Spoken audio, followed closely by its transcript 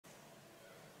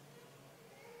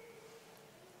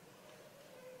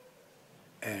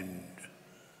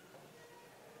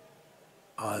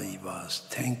I was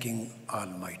thanking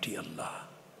Almighty Allah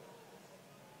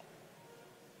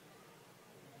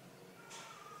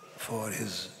for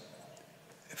His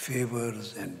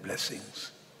favors and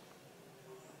blessings.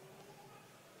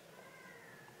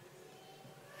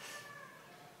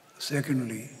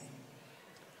 Secondly,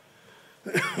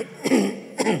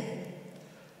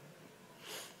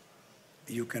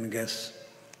 you can guess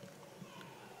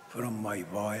from my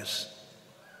voice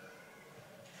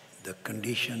the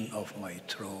condition of my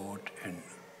throat and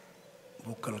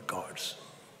vocal cords.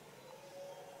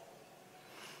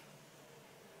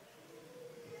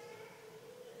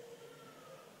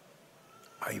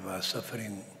 I was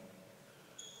suffering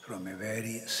from a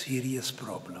very serious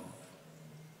problem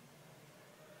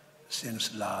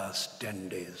since last 10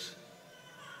 days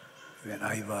when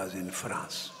I was in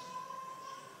France.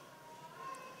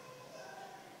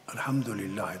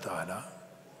 Alhamdulillah ta'ala,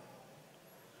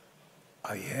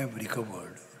 I have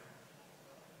recovered,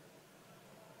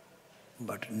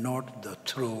 but not the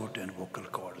throat and vocal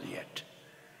cords yet.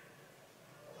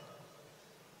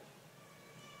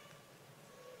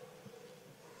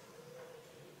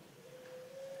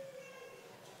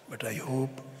 But I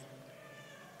hope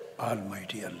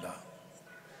Almighty Allah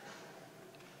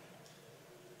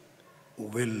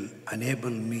will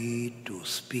enable me to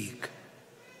speak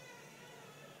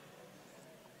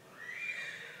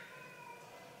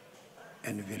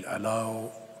and will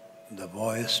allow the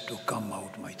voice to come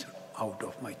out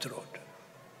of my throat.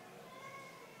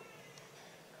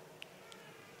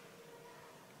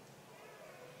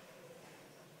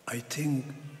 I think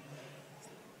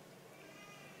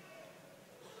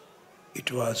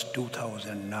it was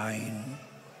 2009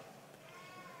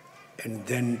 and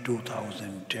then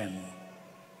 2010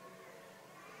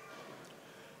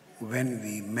 when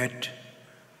we met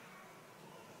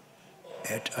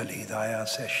at Hidayah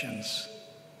sessions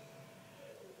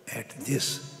at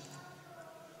this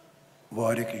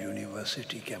Warwick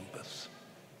University campus.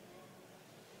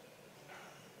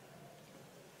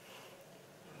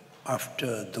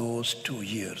 After those 2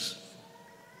 years,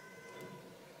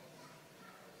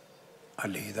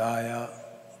 Hidayah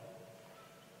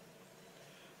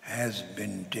has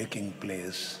been taking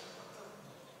place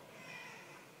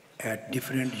at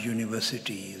different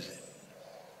universities,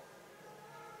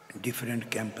 different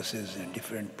campuses and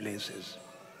different places.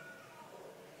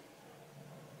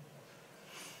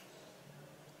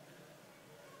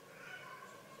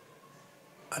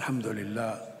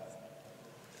 Alhamdulillah,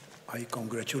 I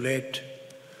congratulate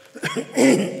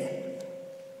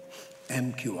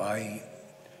MQI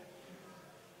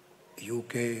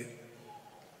UK,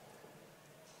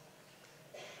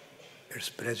 its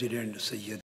president Sayyid